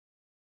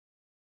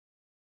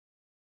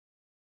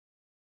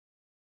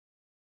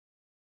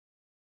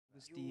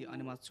bist die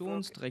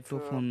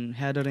Animationsdirektor von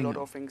Herr der Ringe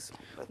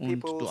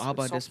und du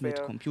arbeitest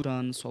mit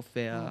Computern,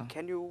 Software,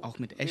 auch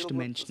mit echten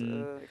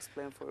Menschen.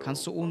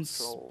 Kannst du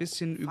uns ein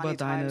bisschen über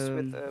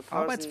deinen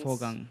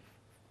Arbeitsvorgang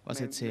was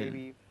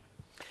erzählen?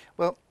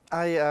 Well,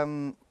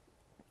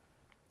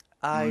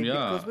 Nun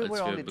ja, because we als were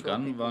wir only 12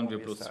 begannen, people waren when wir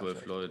we bloß 12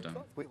 started. Leute.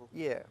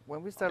 Yeah,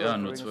 when we started Ja,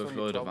 nur operating, 12 only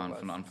Leute 12 waren of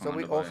von us. Anfang So an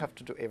we all dabei. have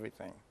to do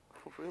everything.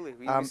 Really?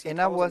 We see And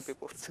I 1,000 was,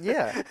 people.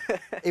 yeah,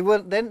 it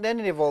was then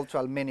it evolved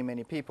to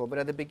many people. But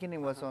at the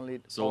beginning was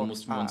only So all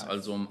mussten wir uns us,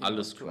 also you know,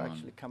 alles to kümmern.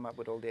 actually come up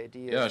with all the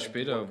ideas Ja, and to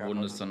später work out wurden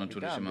how es it's dann gonna be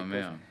natürlich done, immer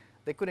because mehr.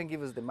 they couldn't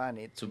give us the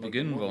money Zu to make the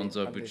Beginn war movie unser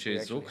unless we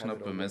Budget so actually had knapp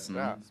it all worked bemessen,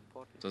 out.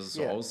 dass es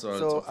so Yeah, aussah, als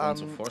so ob wir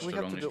unsere we have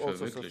Vorstellung to nicht do all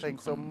sorts of verwirklichen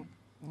things. So konnten.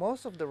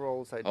 most of the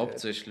roles I did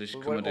Hauptsächlich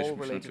were kümmerte ich all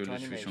mich related to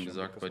natürlich, wie schon animation,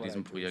 gesagt, because bei what I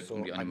diesem do. Projekt So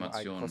um die I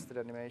Animation. costed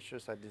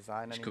animations, I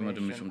design Ich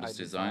kümmerte mich um animation, I das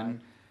design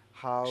Design.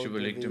 how Ich the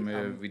überlegte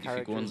mir, wie die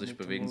Figuren characters sich need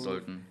to bewegen move.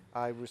 sollten.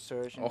 I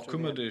research Auch into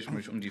kümmerte ich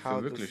mich um die how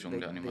Verwirklichung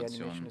der the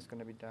animation Animation. is going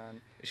to be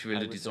done. Ich I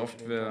wählte die researched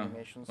into Software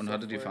animation und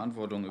hatte die software.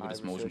 Verantwortung über I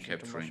das Motion researched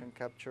into Capturing. motion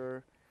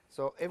capture.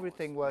 So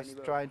everything was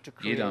trying to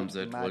Jeder am create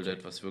Set wollte magic.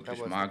 etwas That wirklich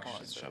was the Magisches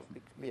point.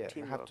 schaffen. Yeah,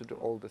 I had to do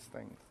all these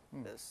things.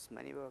 There's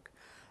many work.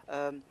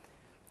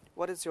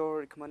 What is your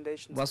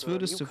recommendations Was for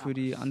würdest du für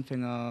die newcomers?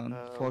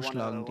 Anfänger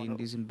vorschlagen, die in wanna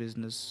diesem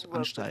Business work with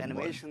ansteigen wollen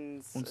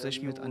animations, und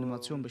sich mit new,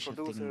 Animation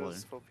beschäftigen producers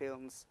wollen? for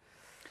films?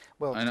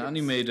 Well, Ein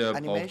Animator braucht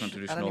animation,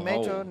 natürlich an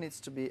animator Know-how. needs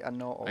to be a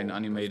know-all. Ein That's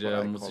Animator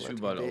what I muss call sich it.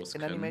 überall An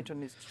auskennen. animator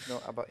needs to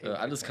know about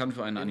Alles kann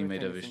für einen everything.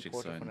 Animator Everything is wichtig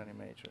important for sein. an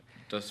animator.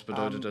 Das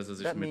bedeutet, dass er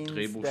sich That mit means that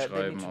Drehbuchschreiben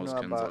they need to know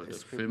auskennen about sollte, also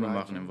script Filme machen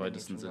writing, im they need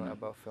weitesten to know Sinne.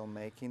 about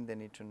filmmaking, they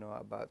need to know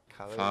about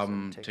colors Farben,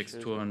 and textures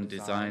Texturen, and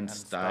Design, and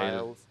Style,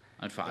 styles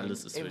einfach and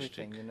alles ist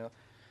everything, wichtig. you know.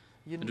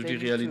 Wenn du They die need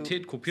to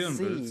Realität kopieren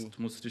see, willst,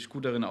 musst du dich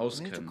gut darin they need to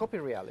auskennen. copy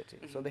reality.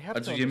 So they have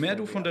Also to je mehr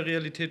du understand von der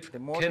reality. Realität The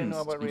more they know kennst,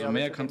 about umso reality,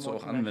 mehr the kannst du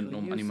more auch can anwenden, actually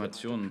um use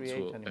it to Animationen create zu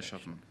animation.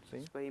 erschaffen. See?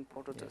 It's very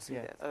important to see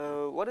Yeah.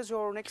 that. What is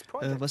your next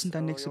project? Was sind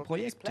deine nächsten your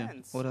next Projekte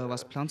plans? oder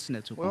was planst du in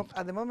der Well, Zukunft?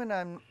 at the moment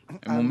Im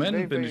I'm Moment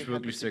very, bin very ich happy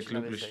wirklich sehr teaching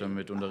at glücklich SA.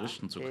 damit,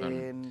 unterrichten zu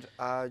können.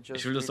 And I Ich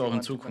just will das really auch in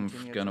want to Zukunft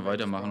continue gerne to make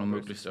weitermachen, um stronger,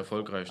 möglichst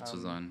erfolgreich zu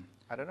sein.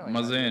 I don't know, Mal it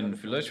might be sehen, another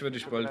vielleicht film. werde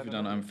ich bald wieder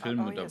an einem Film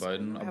yes,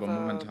 mitarbeiten, you aber have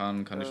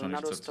momentan kann ich noch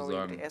another nichts dazu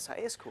story with sagen.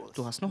 the SAE schools.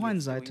 Du hast noch eine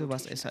Yes, you Seite,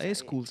 was teach in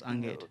SAE-Schools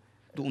angeht.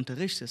 Du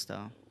unterrichtest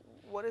da.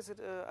 What is it,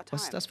 a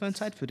Was ist time? das für eine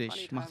Zeit für Funny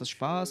dich? Macht time, es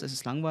Spaß? sure. Ist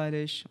es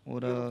langweilig?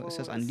 Oder ist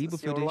das eine Liebe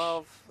Is für your dich?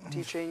 love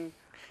teaching?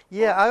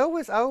 Yeah, I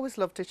always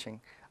love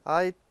teaching.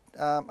 I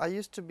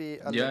used to be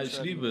a Ja, lecturer ich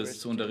at liebe es university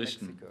zu in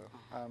unterrichten. Mexico,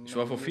 Ich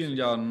war vor many vielen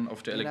years ago. Jahren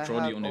auf der And I have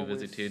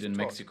Electrodi-Universität in always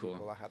taught Mexiko.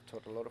 people. I have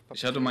taught a lot of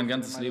Ich hatte mein puppeteers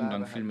ganzes in my Leben lab.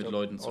 lang I viel have mit taught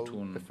Leuten zu all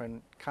tun.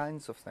 different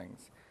kinds of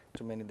things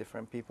to many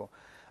different people.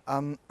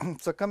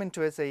 So coming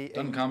to SAE,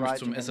 Dann kam ich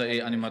zum writing and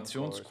SAE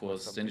animation course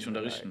was Animationskurs, den ich something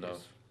that unterrichten darf.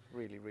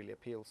 really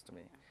appeals to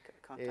me.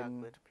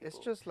 Contact with It's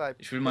people. just like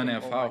Ich will meine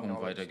putting all my Erfahrungen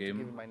knowledge, weitergeben.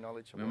 giving my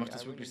knowledge Mir away. macht I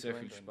es really wirklich sehr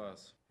enjoy viel doing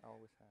Spaß. that. I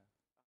always